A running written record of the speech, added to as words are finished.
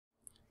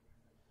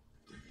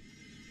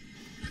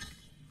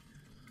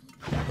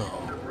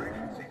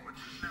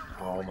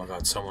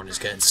god, someone is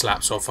getting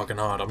slapped so fucking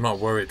hard. I'm not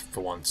worried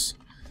for once.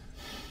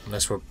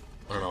 Unless we're,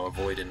 I don't know,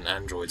 avoiding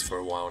androids for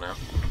a while now.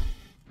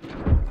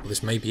 Well,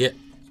 this may be it.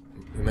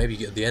 We may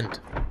be at the end.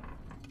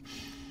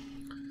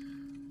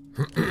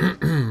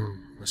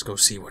 Let's go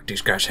see what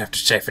these guys have to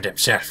say for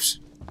themselves.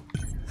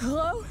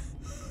 Hello?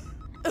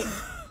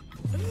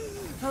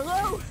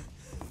 Hello?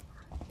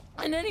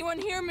 Can anyone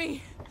hear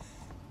me?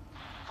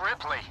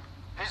 Ripley,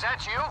 is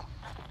that you?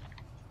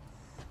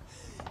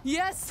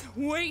 Yes,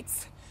 wait!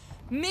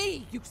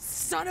 Me, you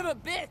son of a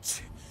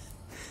bitch!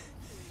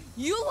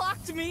 You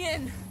locked me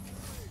in!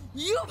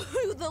 You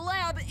blew the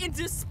lab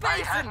into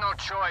space! I had no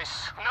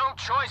choice. No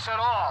choice at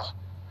all.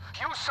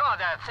 You saw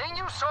that thing.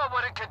 You saw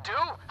what it could do.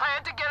 I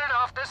had to get it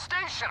off the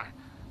station.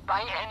 By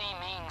any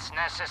means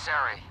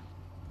necessary.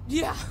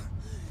 Yeah.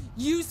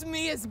 Use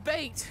me as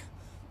bait.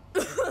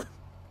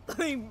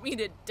 Leave me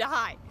to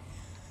die.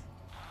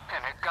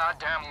 And it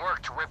goddamn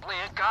worked, Ripley.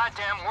 It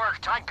goddamn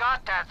worked. I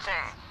got that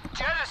thing.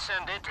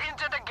 Jettisoned it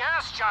into the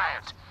gas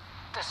giant.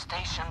 The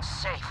station's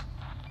safe.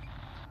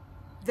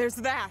 There's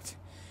that.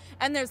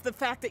 And there's the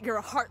fact that you're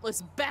a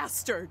heartless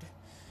bastard.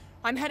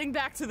 I'm heading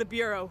back to the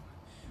Bureau.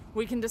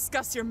 We can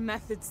discuss your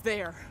methods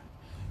there.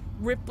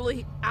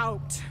 Ripley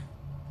out.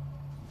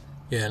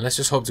 Yeah, let's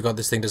just hope to God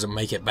this thing doesn't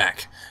make it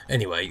back.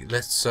 Anyway,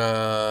 let's,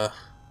 what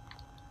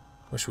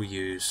should we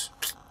use?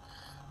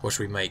 What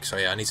should we make? So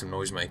yeah, I need some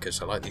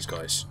noisemakers. I like these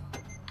guys.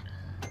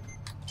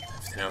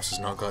 Everything else has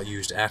not got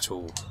used at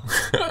all.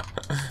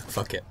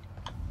 Fuck it.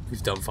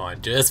 We've done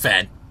fine. Just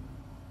fine.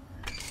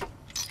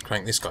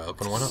 Crank this guy up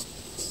and why not?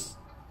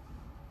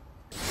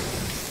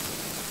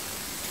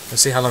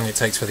 Let's see how long it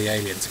takes for the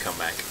alien to come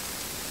back.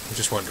 I'm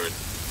just wondering.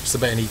 Just the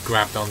betting he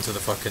grabbed onto the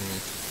fucking...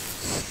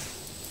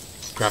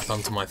 Grabbed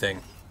onto my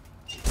thing.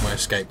 My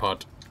escape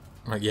pod.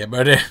 I'm like, yeah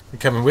buddy, I'm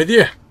coming with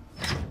you.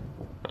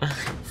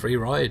 Free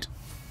ride.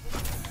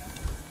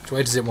 Which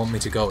way does it want me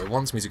to go? It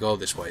wants me to go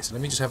this way, so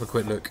let me just have a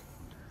quick look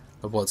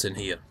at what's in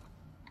here.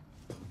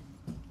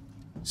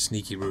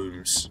 Sneaky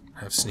rooms.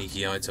 Have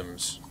sneaky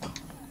items.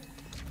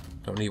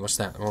 Don't need, what's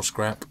that? More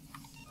scrap.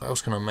 What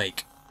else can I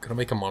make? Can I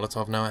make a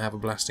Molotov now I have a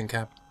blasting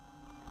cap?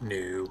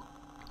 No.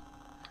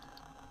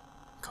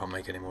 Can't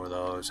make any more of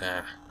those.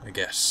 Ah, I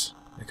guess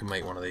I can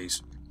make one of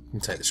these.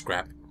 And take the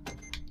scrap.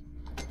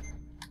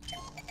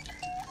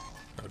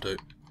 That'll do.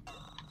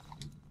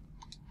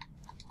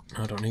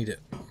 I don't need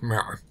it.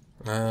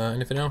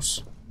 Anything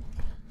else?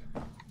 I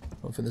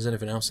don't think there's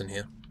anything else in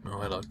here. Oh,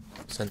 hello.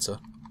 Sensor.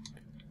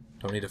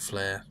 Don't need a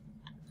flare.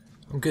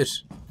 I'm good.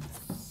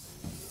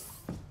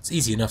 It's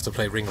easy enough to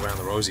play Ring Around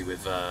the Rosie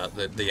with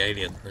the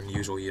alien and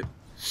use all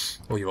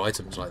your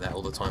items like that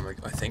all the time,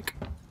 I think.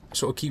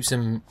 Sort of keeps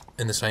him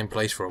in the same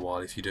place for a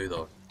while if you do,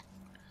 though.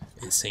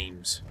 It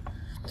seems.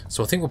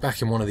 So I think we're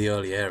back in one of the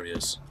early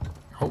areas.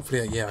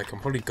 Hopefully, yeah, I can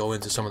probably go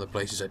into some of the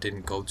places I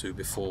didn't go to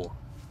before.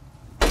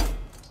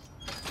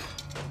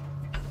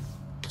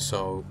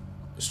 So,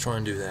 let's try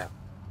and do that.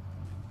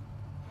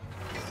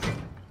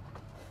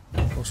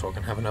 Also, I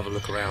can have another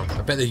look around.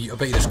 I bet you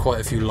there's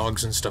quite a few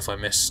logs and stuff I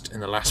missed in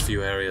the last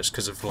few areas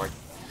because of, like,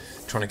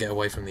 trying to get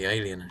away from the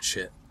alien and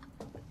shit.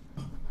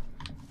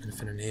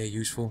 Anything in here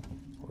useful?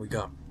 What we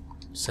got?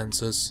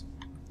 Sensors.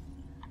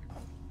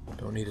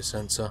 Don't need a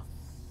sensor.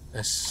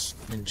 S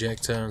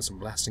injector and some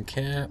blasting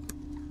cap.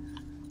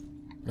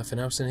 Nothing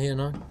else in here,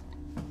 no?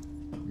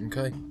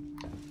 Okay.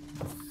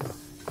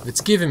 If it's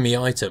giving me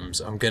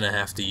items, I'm gonna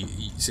have to,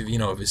 you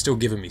know, if it's still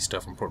giving me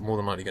stuff, I'm more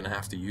than likely gonna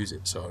have to use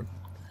it, so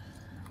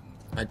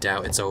I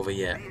doubt it's over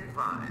yet. Be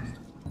advised,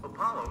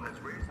 Apollo has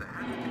raised the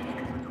hazard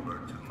treatment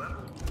alert to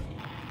level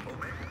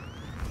Omega.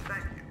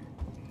 Thank you.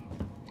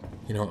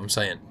 You know what I'm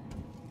saying?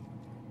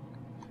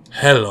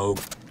 Hello,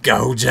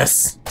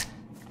 gorgeous!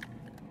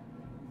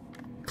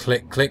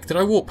 Click, click. Did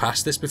I walk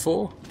past this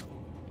before?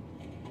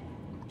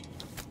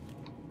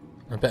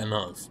 I better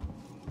not have.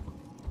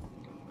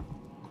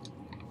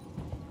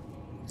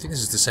 I think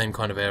this is the same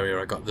kind of area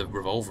I got the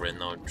revolver in,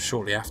 though,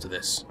 shortly after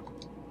this.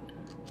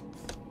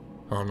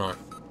 Oh no.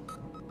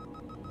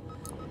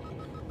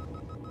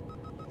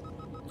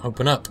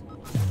 Open up!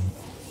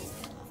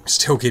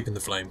 Still keeping the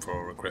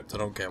flamethrower equipped, I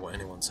don't care what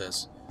anyone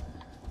says.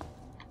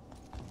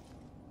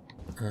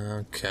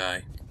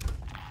 Okay.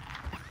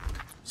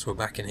 So we're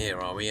back in here,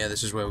 are we? Yeah,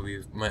 this is where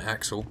we met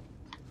Axel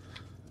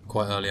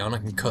quite early on. I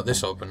can cut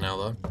this open now,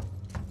 though.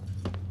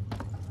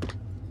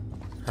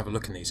 Have a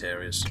look in these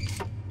areas.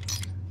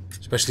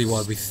 Especially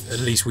while at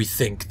least we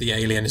think the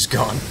alien is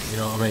gone, you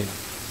know what I mean?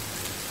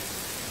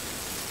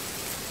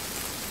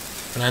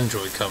 If an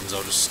android comes,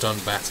 I'll just stun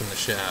batten the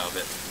shit out of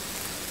it.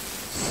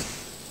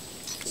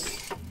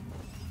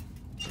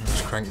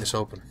 Let's crank this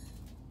open.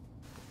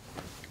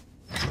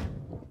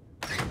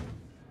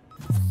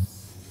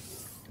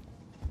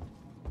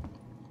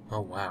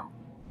 Oh wow.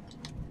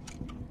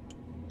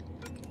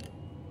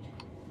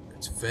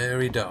 It's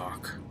very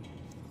dark.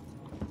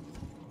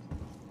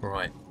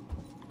 Right.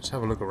 Let's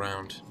have a look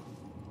around.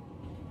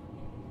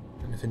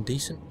 Anything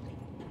decent?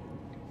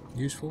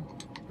 Useful?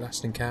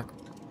 Blasting cap?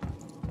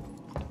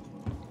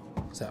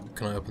 Is that,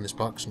 can I open this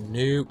box?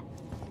 No.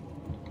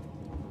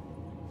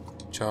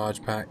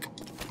 Charge pack.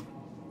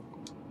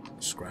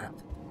 Scrap.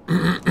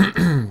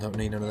 Don't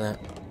need none of that.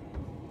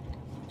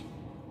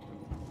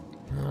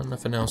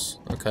 Nothing else.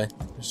 Okay,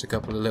 just a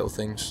couple of little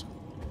things.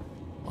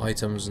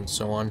 Items and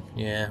so on.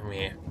 Yeah.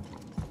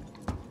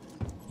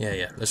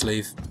 Let's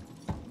leave.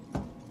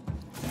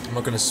 I'm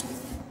not gonna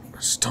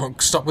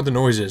stop with the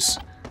noises.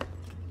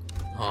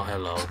 Oh,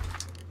 hello.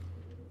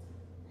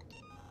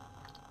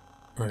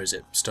 Where is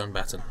it? Stun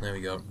baton. There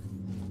we go.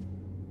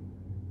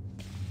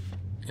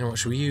 You know what?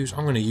 Should we use?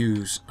 I'm gonna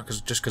use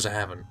just because I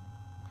haven't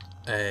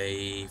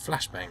a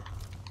flashbang.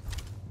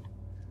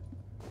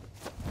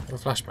 A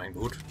flashbang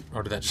good.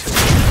 Or did that just?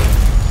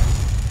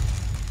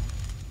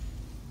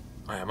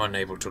 I am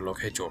unable to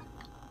locate your.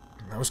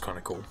 That was kind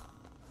of cool.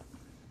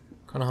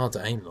 Kind of hard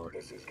to aim, though.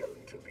 This is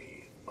going to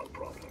be a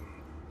problem.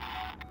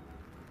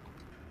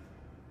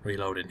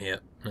 Reloading here.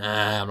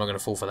 Nah, I'm not going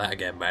to fall for that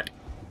again, bad.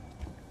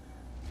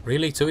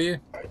 Really? Two of you?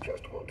 I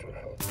just want to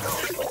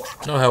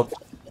help. No help.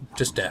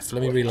 Just death.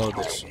 Let me reload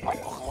this.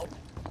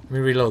 Let me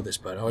reload this,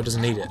 bud. Oh, it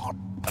doesn't need it.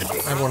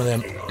 Have one of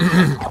them.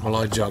 While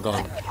I jog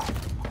on.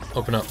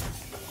 Open up.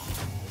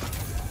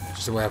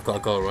 Just the way I've got to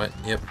go, right?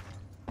 Yep.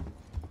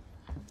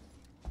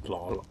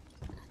 Lol.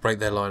 Break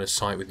their line of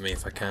sight with me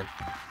if I can.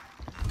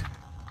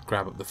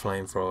 Grab up the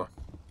flamethrower.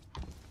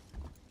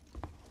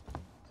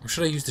 Or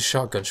should I use the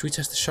shotgun? Should we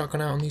test the shotgun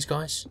out on these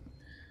guys?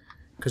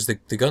 Because the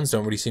guns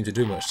don't really seem to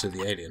do much to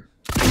the alien.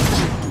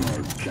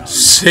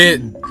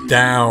 Sit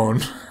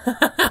down!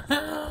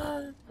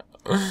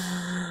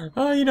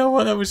 Oh, you know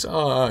what? That was...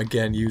 Oh,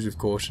 again, use with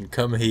caution.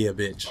 Come here,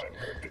 bitch.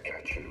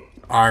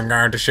 I'm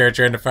going to shoot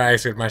you in the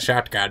face with my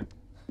shotgun.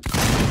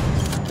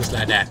 Just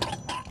like that.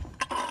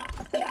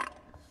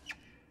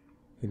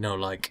 You know,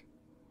 like...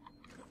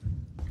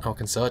 I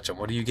can search them.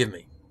 What do you give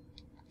me?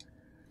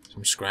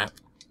 Some scrap.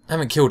 I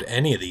haven't killed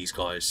any of these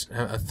guys.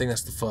 I think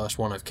that's the first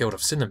one I've killed.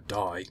 I've seen them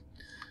die.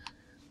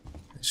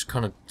 They're just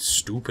kind of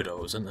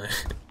stupidos, aren't they?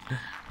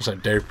 It's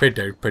like dope,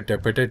 dope,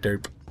 dope,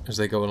 dope, as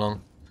they go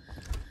along.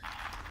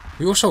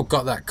 We also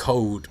got that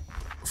code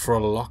for a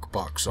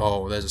lockbox.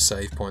 Oh, there's a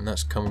save point.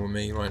 That's coming with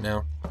me right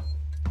now.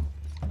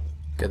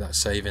 Get that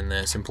save in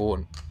there. It's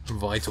important.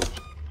 Vital.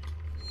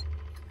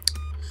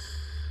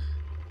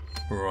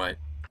 Right.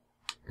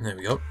 There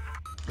we go.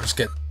 Let's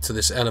get to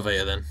this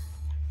elevator then.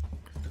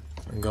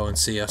 And go and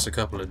see us a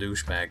couple of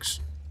douchebags.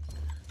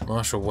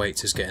 Marshall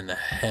Waits is getting the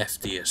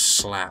heftiest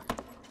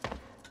slap.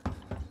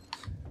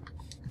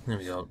 There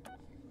we go.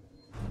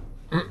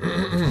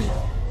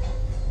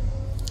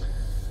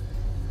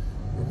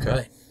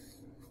 Okay.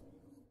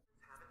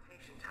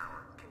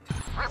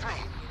 Ripley!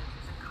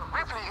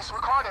 Ripley, it's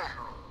Ricardo!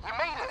 You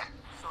made it!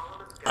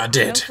 I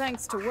did. No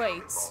thanks to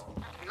Waits.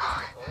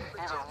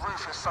 He's a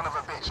ruthless son of a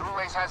bitch,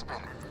 always has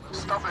been.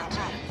 Stubborn too.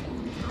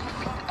 If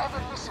he'd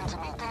ever listened to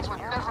me, things would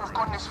never have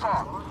gone this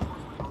far.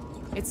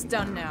 It's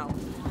done now.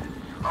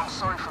 I'm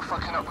sorry for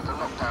fucking up with the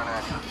lockdown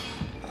earlier.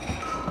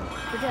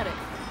 Forget it.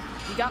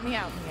 You got me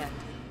out in the end.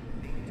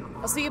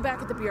 I'll see you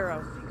back at the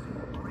Bureau.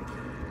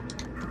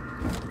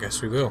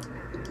 Guess we will.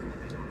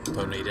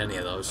 Don't need any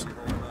of those.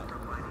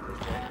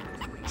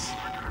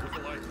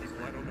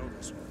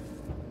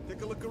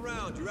 Take a look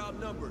around, you're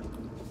outnumbered.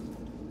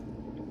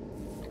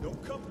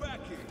 Don't come back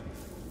here.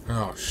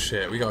 Oh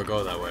shit, we gotta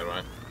go that way,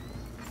 right?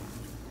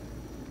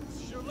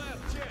 This is your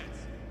last chance.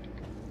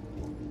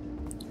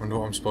 Wonder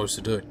what I'm supposed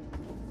to do.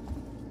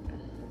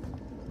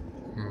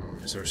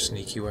 Is there a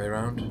sneaky way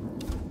around?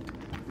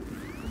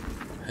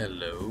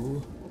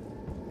 Hello?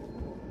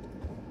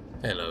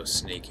 Hello,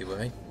 sneaky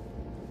way.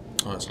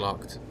 Oh, it's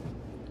locked.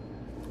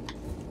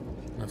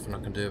 Nothing I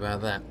can do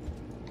about that.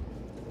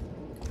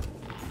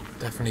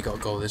 Definitely gotta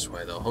go this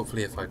way though.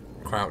 Hopefully if I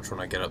crouch when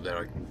I get up there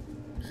I can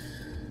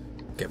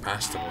get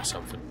past them or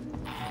something.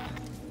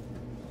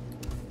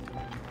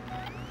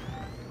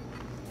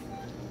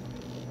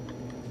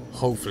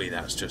 Hopefully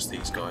that's just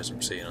these guys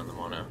I'm seeing on the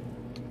mono.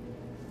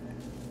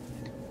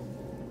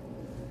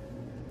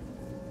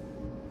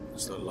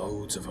 There's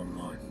loads of them,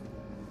 like.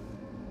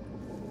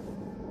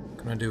 What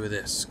can I do with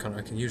this?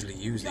 I can usually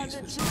use these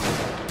for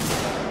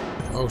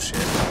something. Oh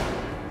shit.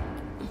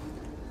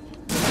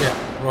 Yeah,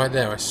 right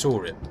there, I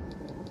saw it.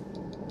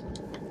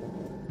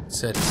 It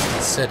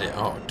said it.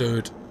 Oh,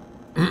 dude.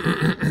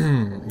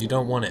 You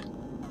don't want it.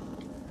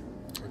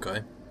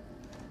 Okay.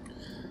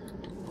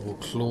 I will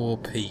claw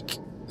peek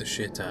the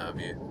shit out of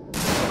you.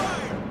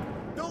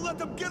 Don't let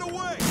them get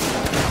away!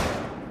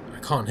 I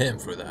can't hit him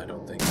through that, I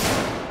don't think.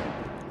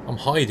 I'm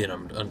hiding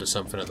under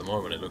something at the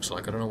moment, it looks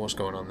like. I don't know what's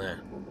going on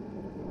there.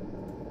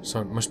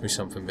 So it must be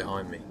something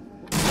behind me.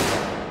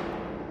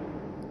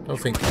 Don't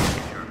think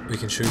we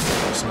can shoot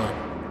from this now.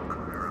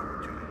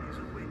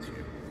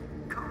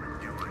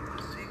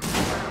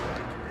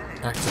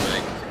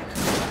 Activate.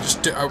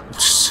 Just do. Oh,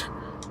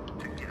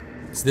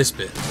 it's this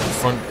bit, the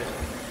front bit.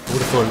 I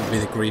would have thought it would be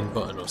the green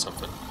button or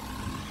something.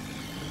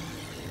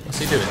 What's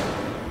he doing?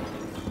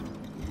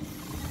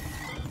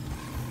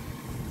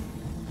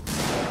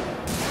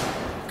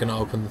 Gonna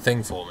open the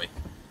thing for me.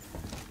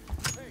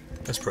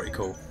 That's pretty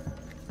cool.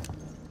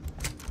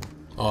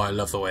 Oh, I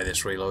love the way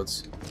this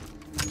reloads.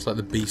 It's like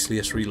the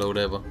beastliest reload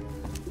ever.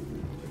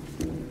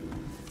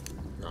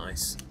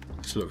 Nice.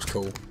 This looks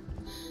cool.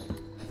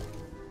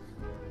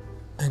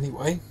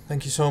 Anyway,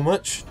 thank you so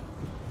much.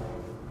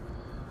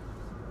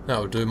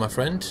 That'll do, my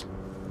friend.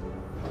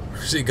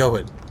 Where's he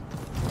going?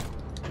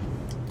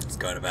 He's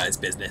going about his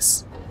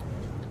business.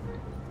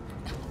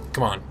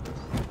 Come on.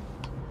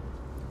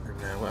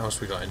 And what else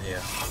we got in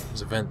here?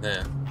 There's a vent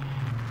there.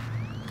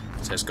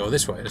 So let's go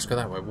this way, let's go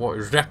that way. What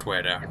is that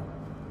way there?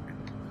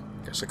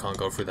 Guess I can't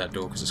go through that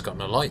door because it's got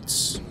no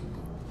lights.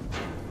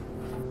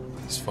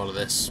 Let's follow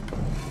this.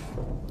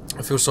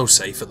 I feel so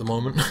safe at the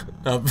moment.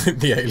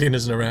 The alien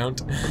isn't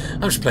around.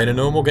 I'm just playing a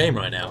normal game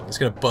right now. It's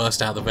going to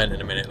burst out the vent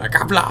in a minute. Like,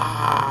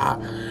 blah!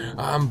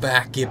 I'm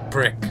back, you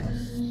prick.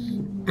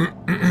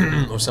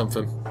 Or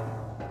something.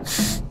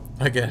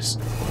 I guess.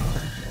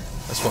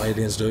 That's what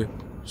aliens do.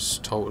 It's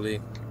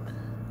totally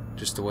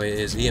just the way it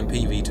is. EMP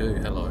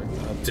V2, hello.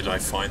 Did I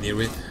find the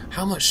original?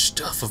 How much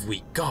stuff have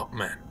we got,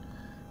 man?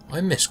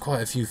 I missed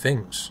quite a few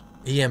things.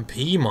 EMP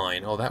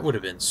mine. Oh, that would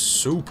have been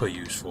super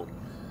useful.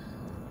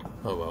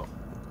 Oh well.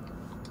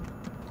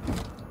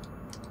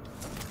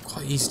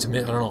 Quite easy to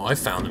miss. I don't know. I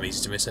found them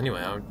easy to miss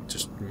anyway.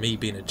 Just me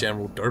being a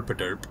general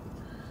derp.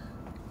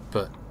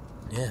 But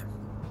yeah,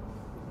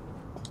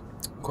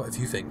 quite a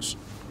few things.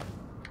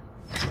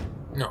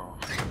 No,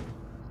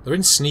 they're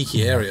in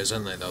sneaky areas,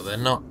 aren't they? Though they're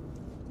not.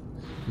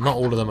 Not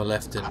all of them are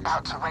left in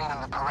About to rain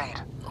on the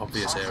parade.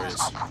 obvious areas.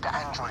 Up with the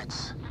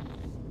androids.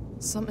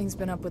 Something's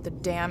been up with the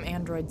damn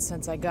androids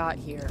since I got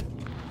here.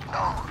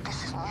 No,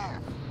 this is new.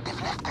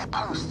 They've left their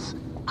posts.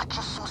 I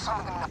just saw some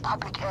of them in a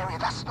public area.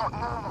 That's not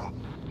normal.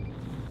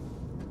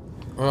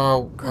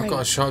 Well, I've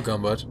got a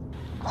shotgun, bud.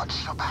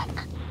 Watch your back.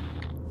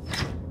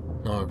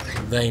 No,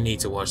 they need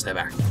to watch their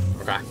back.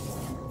 Okay.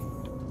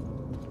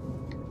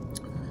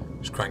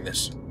 Let's crank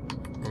this.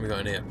 What have we got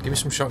in here? Give me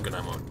some shotgun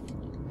ammo.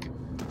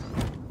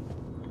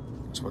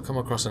 So I come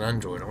across an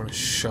android. I want to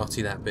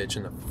shotty that bitch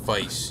in the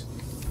face.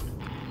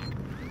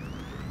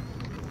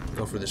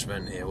 Go through this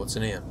vent here. What's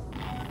in here?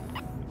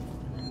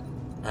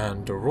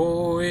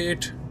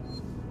 Android.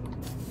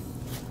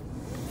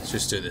 Let's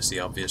just do this the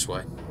obvious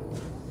way.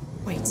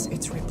 Wait,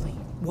 it's Ripley.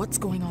 What's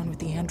going on with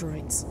the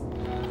androids?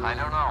 I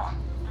don't know.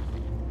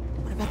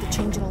 What about the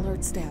change in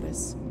alert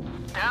status?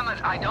 Damn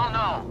it, I don't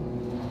know.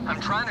 I'm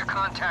trying to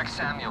contact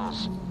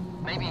Samuels.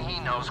 Maybe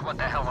he knows what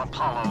the hell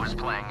Apollo is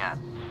playing at.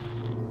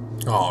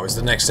 Oh, is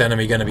the next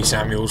enemy going to be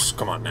Samuels?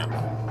 Come on now.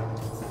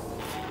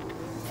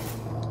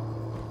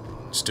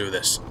 Let's do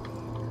this.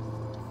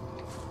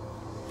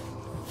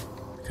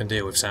 Can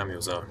deal with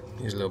Samuels though.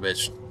 He's a little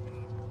bitch.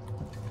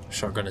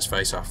 Shotgun his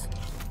face off.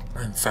 I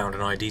haven't found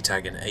an ID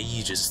tag in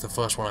ages. It's the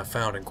first one I've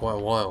found in quite a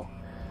while.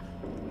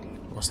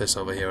 What's this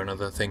over here?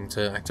 Another thing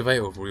to activate,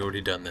 or have we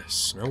already done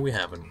this? No, we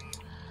haven't.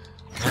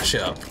 Mash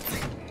it up.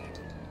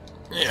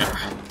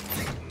 Yeah.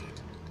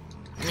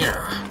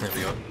 Yeah. There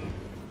we go.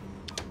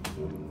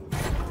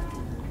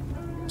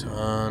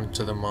 Turn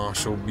to the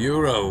Marshal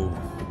Bureau.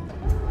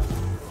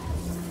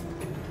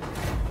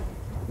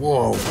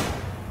 Whoa.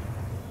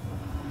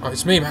 Oh,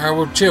 it's me, man.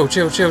 Well, chill.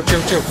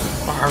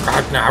 Oh,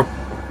 God, no.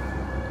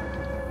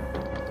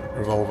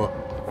 Revolver.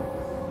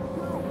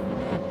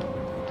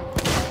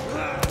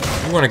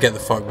 You want to get the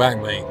fuck back,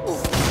 mate.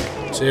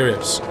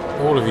 Serious.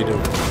 All of you do.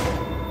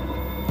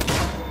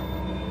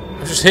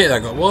 I just hit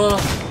that guy. What? I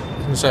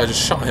was gonna say I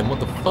just shot him. What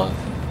the fuck?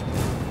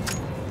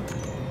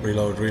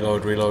 Reload.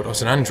 Oh,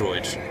 it's an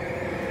android.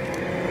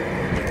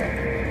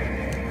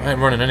 I ain't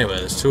running anywhere.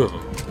 There's two of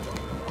them.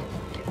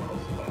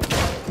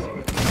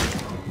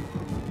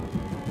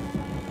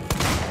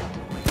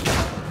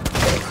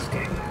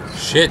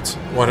 Shit!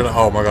 Why did I...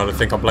 Oh my god, I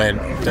think I'm playing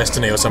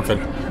Destiny or something.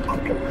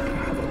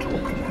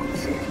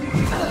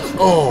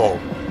 Oh!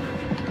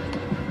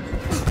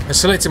 I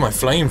selected my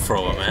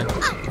flamethrower, man.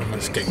 I'm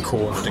just getting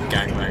cornered and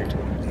gangbanged.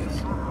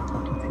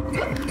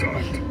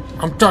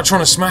 I'm not trying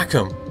to smack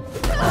him!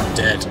 I'm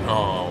dead.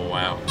 Oh,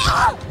 wow.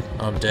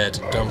 I'm dead.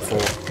 Done for.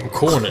 I'm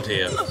cornered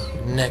here.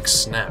 Neck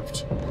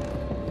snapped.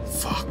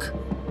 Fuck.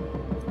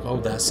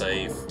 Hold that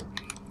save.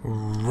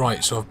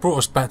 Right, so I've brought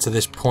us back to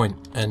this point,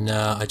 and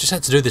I just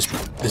had to do this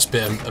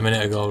bit a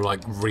minute ago,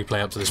 like replay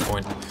up to this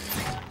point,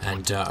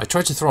 and I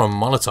tried to throw a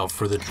Molotov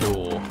through the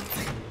door,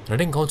 and it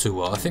didn't go too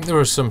well. I think there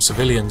were some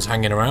civilians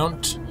hanging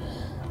around,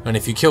 and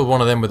if you killed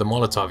one of them with a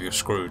Molotov, you're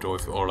screwed, or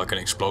like an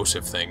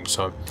explosive thing.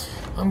 So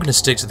I'm going to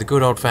stick to the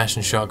good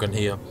old-fashioned shotgun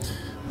here,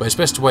 but it's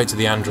best to wait till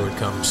the android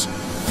comes,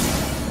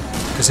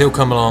 because he'll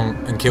come along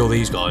and kill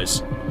these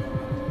guys.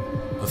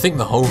 I think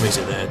the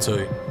homies are there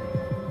too.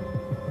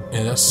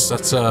 Yeah, that's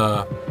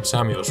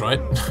Samuels, right?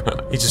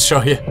 He just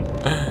shot you.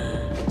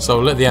 So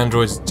let the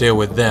androids deal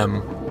with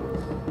them,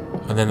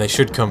 and then they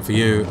should come for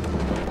you.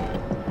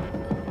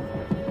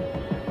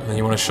 And then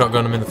you want to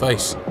shotgun them in the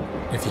face,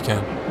 if you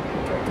can.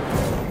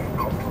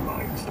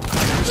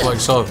 Just like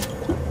so.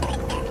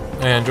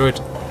 Hey, android.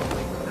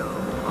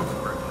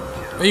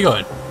 Where you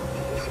going?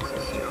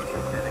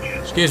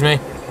 Excuse me.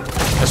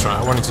 That's right,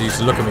 I wanted you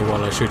to look at me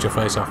while I shoot your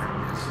face off.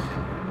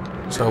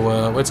 So,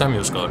 where'd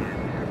Samuels go?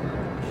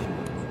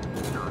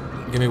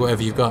 Give me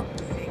whatever you've got.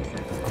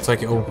 I'll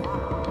take it all.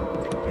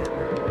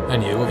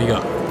 And you, what have you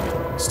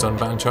got? Stun,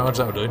 bat, and charge,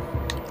 that'll do.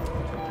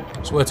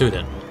 So where to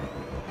then?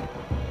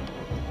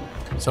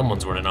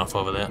 Someone's running off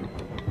over there.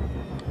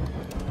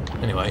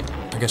 Anyway,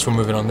 I guess we're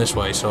moving on this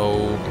way, so...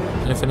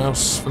 Anything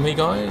else for me,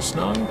 guys?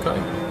 No?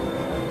 Okay.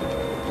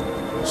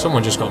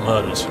 Someone just got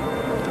murdered.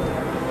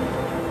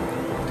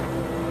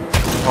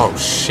 Oh,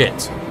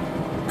 shit.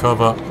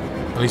 Cover.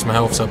 At least my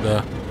health's up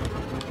there.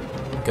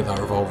 Get that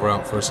revolver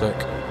out for a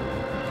sec.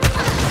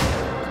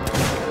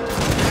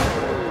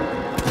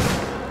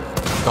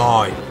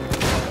 Die.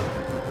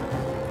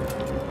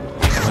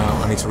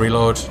 Now, I need to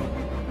reload.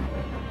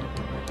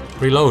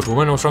 Reload,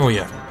 woman, what's wrong with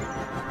you?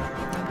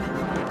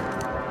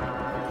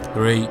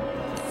 3,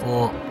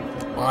 4,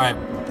 5,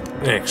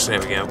 6, there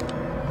we go.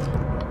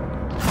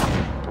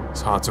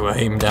 It's hard to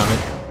aim, damn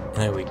it.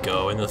 There we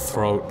go, in the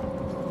throat.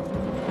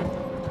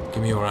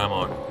 Give me your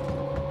ammo.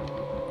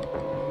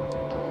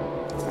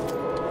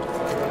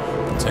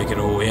 Take it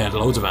all, yeah,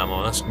 loads of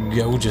ammo, that's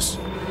gorgeous.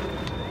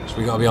 So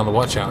we gotta be on the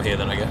watch out here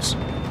then, I guess.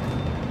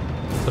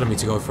 Telling me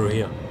to go through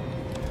here.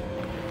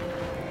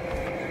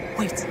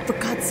 Wait, for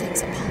God's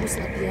sakes, Apollo's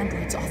let the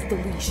androids off the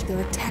leash.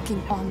 They're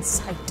attacking on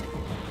sight.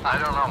 I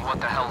don't know what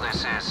the hell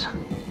this is.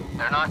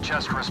 They're not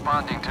just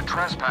responding to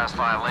trespass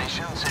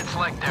violations, it's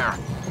like they're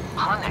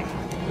hunting.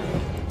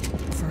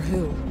 For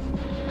who?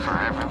 For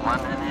everyone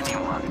and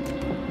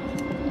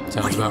anyone.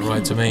 Sounds about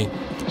right to me.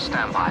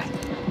 Stand by.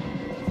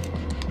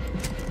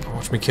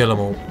 Watch me kill them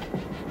all.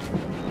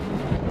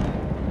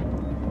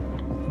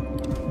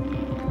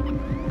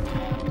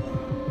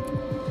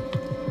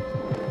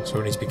 So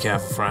we need to be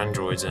careful for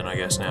androids then, I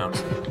guess, now.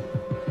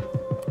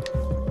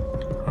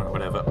 Alright,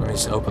 whatever. Let me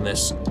just open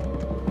this.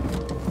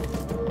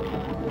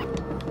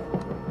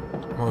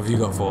 What have you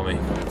got for me?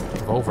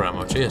 Revolver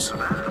ammo, cheers.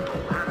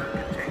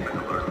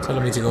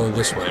 Telling me to go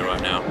this way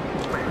right now.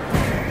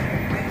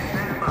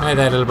 Hey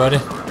there, little buddy.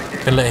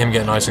 Can let him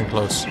get nice and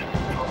close.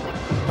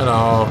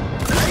 Hello.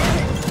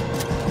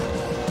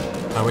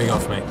 How we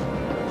got for me?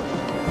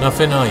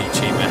 Nothing, are you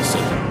cheap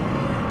bastard?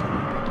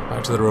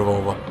 Back to the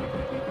revolver.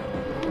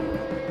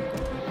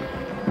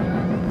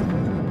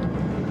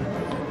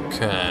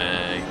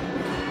 Okay.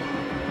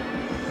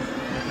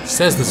 It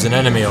says there's an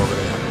enemy over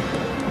there.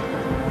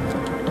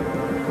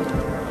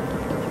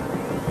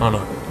 Oh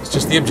no, it's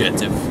just the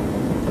objective.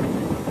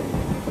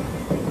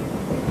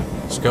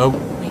 Let's go.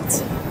 Wait,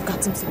 I've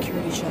got some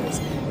security shutters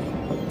in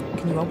here.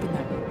 Can you open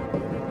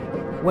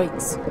them?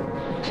 Wait.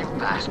 You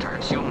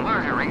bastards, you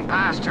murdering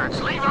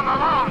bastards, leave them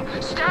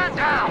alone! Stand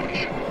down!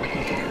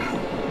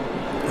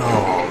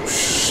 Oh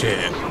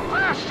shit. You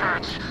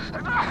bastards!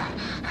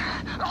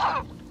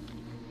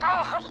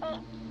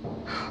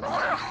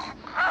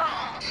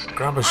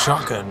 Grab a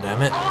shotgun,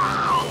 damn it.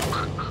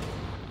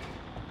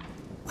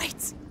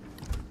 Wait!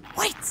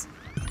 Wait!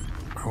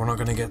 We're not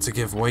gonna get to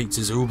give Waits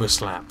his Uber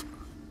slap.